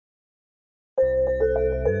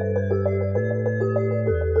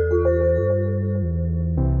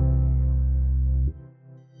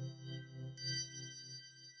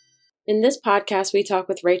In this podcast, we talk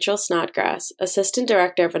with Rachel Snodgrass, Assistant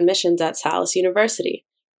Director of Admissions at Salus University.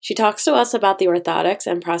 She talks to us about the Orthotics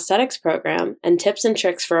and Prosthetics program and tips and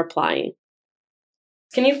tricks for applying.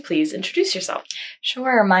 Can you please introduce yourself?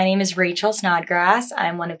 Sure. My name is Rachel Snodgrass.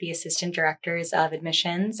 I'm one of the Assistant Directors of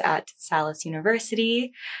Admissions at Salus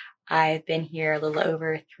University. I've been here a little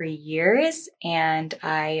over 3 years, and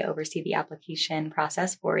I oversee the application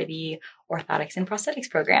process for the Orthotics and Prosthetics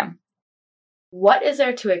program. What is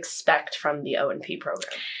there to expect from the O&P program?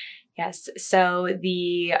 Yes, so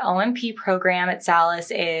the O&P program at Salus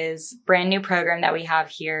is a brand new program that we have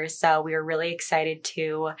here, so we are really excited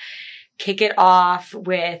to kick it off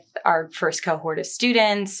with our first cohort of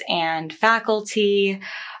students and faculty.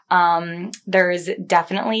 There's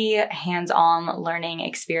definitely hands-on learning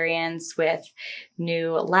experience with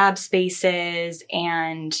new lab spaces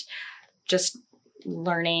and just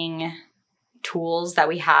learning tools that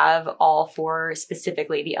we have all for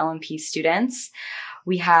specifically the O&P students.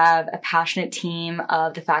 We have a passionate team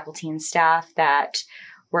of the faculty and staff that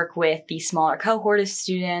work with the smaller cohort of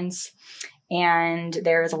students, and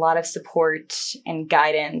there's a lot of support and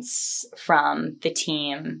guidance from the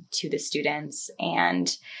team to the students.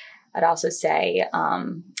 And I'd also say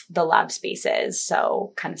the lab spaces,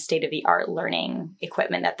 so kind of state-of-the-art learning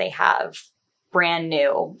equipment that they have brand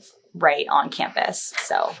new right on campus.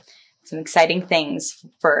 So some exciting things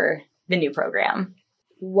for the new program.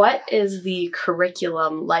 What is the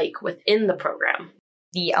curriculum like within the program?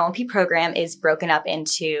 The O&P program is broken up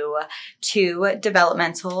into 2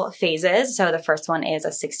 developmental phases. So the first one is a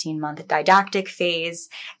 16-month didactic phase,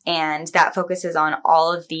 and that focuses on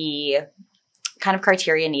all of the kind of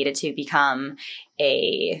criteria needed to become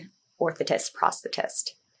a orthotist prosthetist.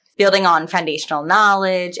 Building on foundational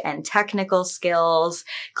knowledge and technical skills,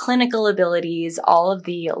 clinical abilities, all of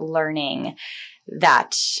the learning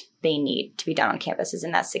that they need to be done on campus is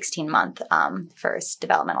in that 16-month first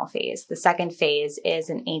developmental phase. The second phase is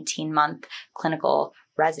an 18-month clinical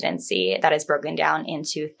residency that is broken down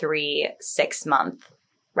into 3 6-month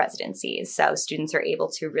residencies. So students are able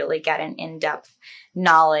to really get an in-depth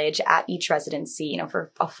knowledge at each residency,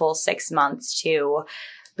 for a full 6 months to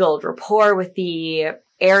build rapport with the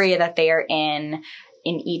area that they are in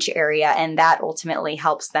each area. And that ultimately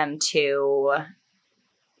helps them to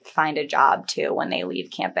find a job too when they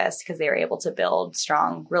leave campus, because they're able to build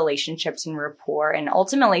strong relationships and rapport and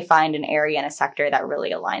ultimately find an area and a sector that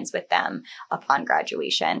really aligns with them upon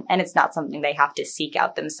graduation. And it's not something they have to seek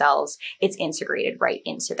out themselves. It's integrated right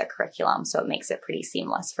into the curriculum, so it makes it pretty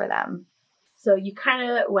seamless for them. So you kind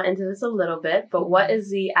of went into this a little bit, but what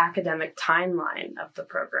is the academic timeline of the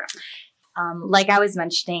program? Like I was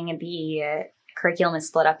mentioning, the curriculum is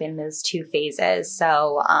split up in those 2 phases.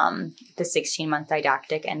 So the 16-month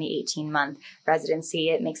didactic and the 18-month residency,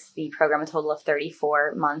 it makes the program a total of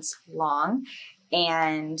 34 months long.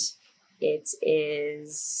 And it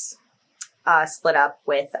is split up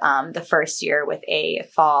with the first year with a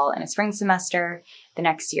fall and a spring semester. The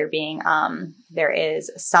next year being there is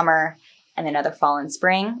summer and another fall and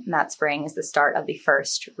spring. And that spring is the start of the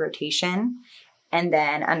first rotation. And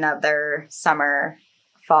then another summer,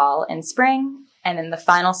 fall, and spring. And then the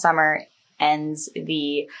final summer ends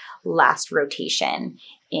the last rotation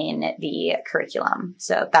in the curriculum.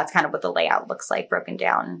 So that's kind of what the layout looks like, broken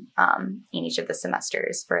down in each of the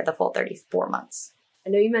semesters for the full 34 months. I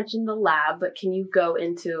know you mentioned the lab, but can you go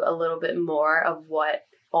into a little bit more of what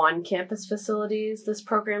on-campus facilities this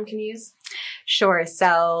program can use? Sure.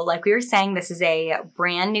 So like we were saying, this is a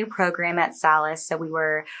brand new program at Salus. So we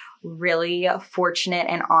were really fortunate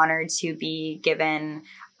and honored to be given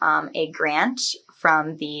a grant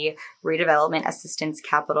from the Redevelopment Assistance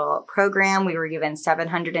Capital Program. We were given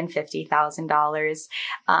 $750,000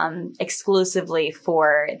 exclusively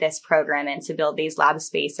for this program and to build these lab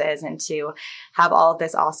spaces and to have all of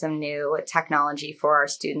this awesome new technology for our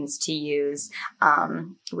students to use.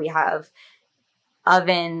 We have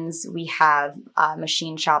ovens, we have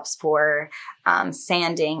machine shops for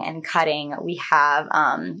sanding and cutting. We have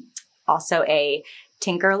also a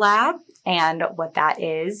Tinker Lab. And what that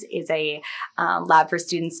is a lab for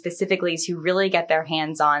students specifically to really get their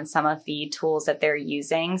hands on some of the tools that they're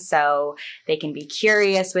using. So they can be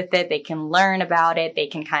curious with it. They can learn about it. They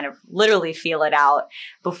can kind of literally feel it out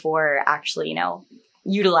before actually,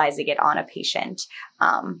 utilizing it on a patient.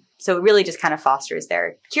 So it really just kind of fosters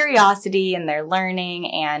their curiosity and their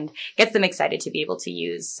learning and gets them excited to be able to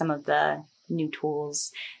use some of the new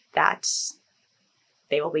tools that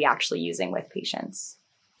they will be actually using with patients.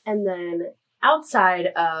 And then outside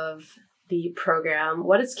of the program,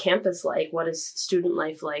 what is campus like? What is student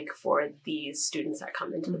life like for these students that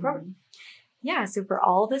come into the program? Yeah, so for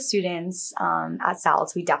all the students at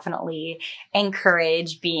Salus, we definitely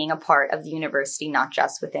encourage being a part of the university, not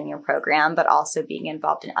just within your program, but also being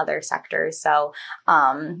involved in other sectors. So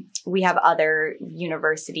we have other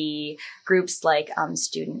university groups like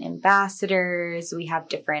student ambassadors. We have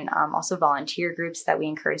different also volunteer groups that we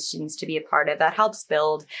encourage students to be a part of that helps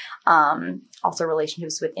build also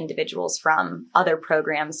relationships with individuals from other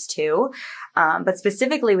programs too. But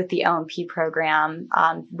specifically with the O&P program,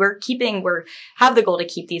 we're have the goal to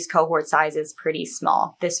keep these cohort sizes pretty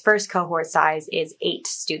small. This first cohort size is 8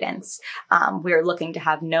 students. We're looking to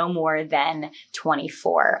have no more than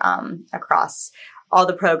 24 across all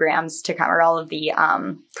the programs to come, or all of the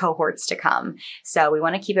cohorts to come. So we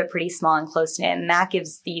want to keep it pretty small and close-knit, and that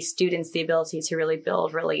gives the students the ability to really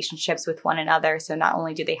build relationships with one another. So not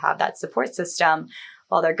only do they have that support system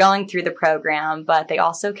while they're going through the program, but they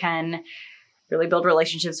also can really build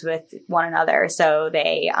relationships with one another. So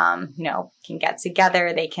they, can get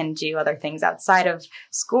together. They can do other things outside of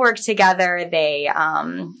schoolwork together. They,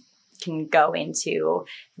 can go into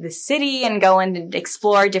the city and go and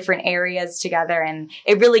explore different areas together. And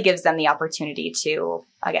it really gives them the opportunity to,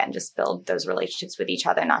 again, just build those relationships with each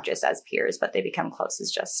other, not just as peers, but they become close as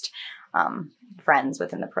just, friends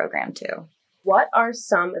within the program too. What are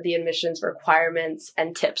some of the admissions requirements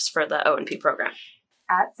and tips for the O&P program?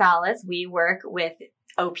 At Salus, we work with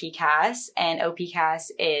OPCAS, and OPCAS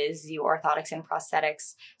is the Orthotics and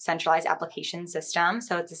Prosthetics Centralized Application System.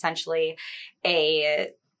 So it's essentially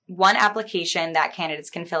one application that candidates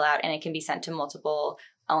can fill out, and it can be sent to multiple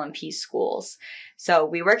O&P schools. So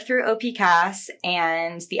we work through OPCAS,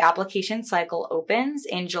 and the application cycle opens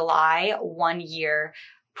in July, 1 year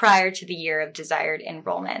prior to the year of desired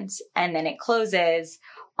enrollment, and then it closes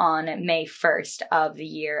on May 1st of the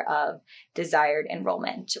year of desired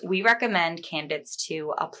enrollment. We recommend candidates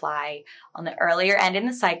to apply on the earlier end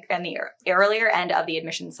the earlier end of the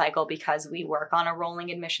admission cycle, because we work on a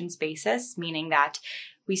rolling admissions basis, meaning that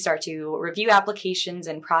we start to review applications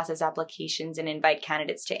and process applications and invite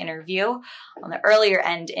candidates to interview on the earlier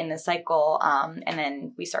end in the cycle. And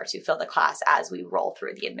then we start to fill the class as we roll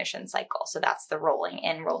through the admission cycle. So that's the rolling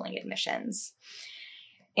admissions.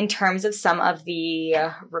 In terms of some of the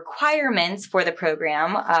requirements for the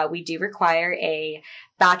program, we do require a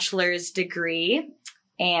bachelor's degree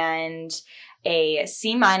and a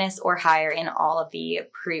C- or higher in all of the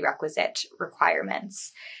prerequisite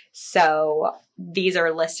requirements. So these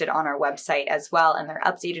are listed on our website as well, and they're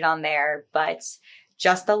updated on there, but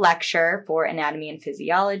just the lecture for anatomy and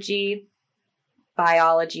physiology,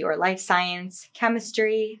 biology or life science,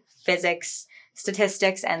 chemistry, physics,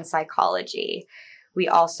 statistics, and psychology. We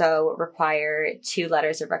also require 2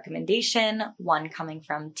 letters of recommendation, one coming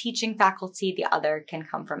from teaching faculty, the other can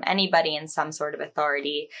come from anybody in some sort of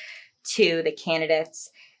authority to the candidates,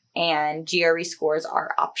 and GRE scores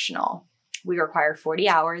are optional. We require 40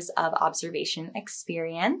 hours of observation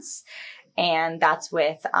experience, and that's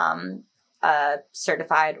with a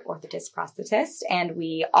certified orthotist prosthetist. And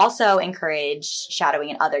we also encourage shadowing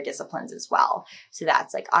in other disciplines as well. So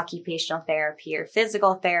that's like occupational therapy or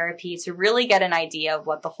physical therapy, to really get an idea of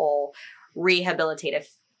what the whole rehabilitative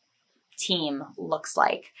team looks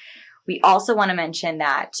like. We also want to mention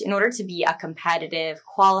that in order to be a competitive,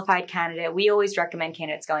 qualified candidate, we always recommend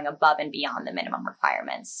candidates going above and beyond the minimum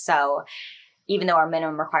requirements. So even though our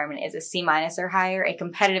minimum requirement is a C- or higher, a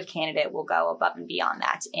competitive candidate will go above and beyond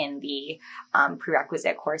that in the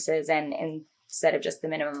prerequisite courses. And instead of just the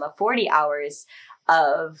minimum of 40 hours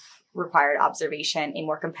of required observation, a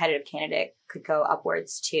more competitive candidate could go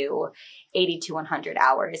upwards to 80 to 100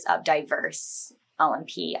 hours of diverse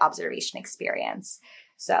O&P observation experience.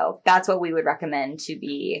 So that's what we would recommend to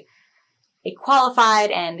be a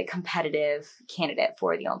qualified and competitive candidate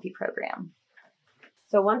for the O&P program.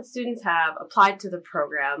 So once students have applied to the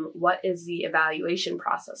program, what is the evaluation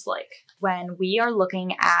process like? When we are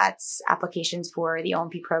looking at applications for the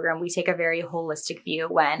O&P program, we take a very holistic view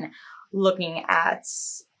when looking at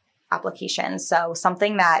applications. So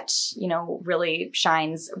something that, really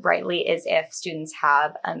shines brightly is if students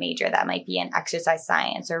have a major that might be in exercise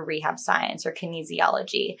science or rehab science or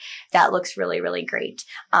kinesiology. That looks really, really great.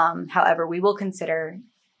 However, we will consider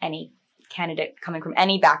any candidate coming from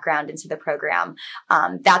any background into the program.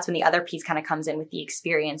 That's when the other piece kind of comes in with the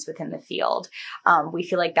experience within the field. We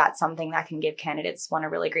feel like that's something that can give candidates a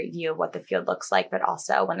really great view of what the field looks like, but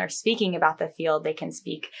also when they're speaking about the field, they can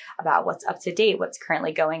speak about what's up to date, what's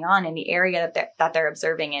currently going on in the area that they're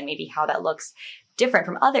observing, and maybe how that looks different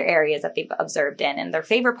from other areas that they've observed in, and their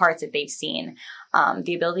favorite parts that they've seen.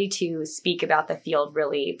 The ability to speak about the field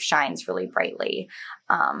really shines really brightly.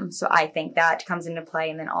 So I think that comes into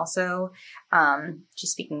play. And then also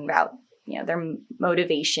just speaking about, their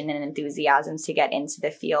motivation and enthusiasms to get into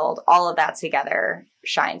the field, all of that together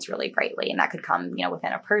shines really brightly. And that could come,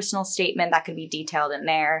 within a personal statement that could be detailed in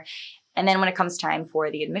there. And then when it comes time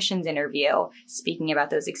for the admissions interview, speaking about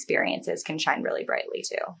those experiences can shine really brightly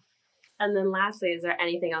too. And then lastly, is there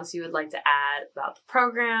anything else you would like to add about the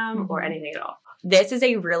program or anything at all? This is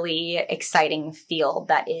a really exciting field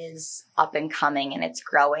that is up and coming and it's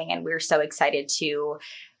growing. And we're so excited to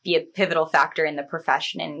be a pivotal factor in the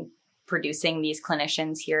profession and producing these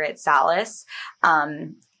clinicians here at Salus.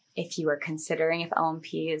 If you are considering if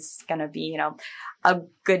O&P is going to be, a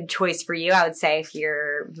good choice for you, I would say if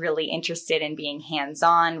you're really interested in being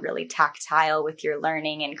hands-on, really tactile with your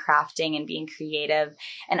learning and crafting and being creative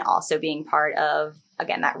and also being part of,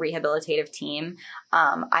 again, that rehabilitative team,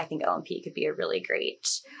 I think O&P could be a really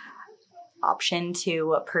great option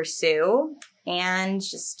to pursue. And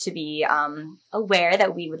just to be aware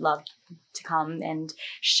that we would love to come and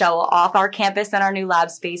show off our campus and our new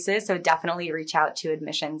lab spaces. So definitely reach out to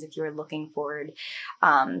admissions if you're looking forward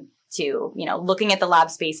to, looking at the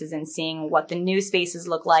lab spaces and seeing what the new spaces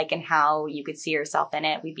look like and how you could see yourself in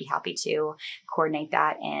it. We'd be happy to coordinate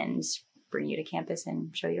that and bring you to campus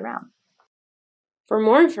and show you around. For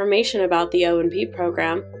more information about the O&P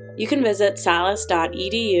program, you can visit salus.edu/OP.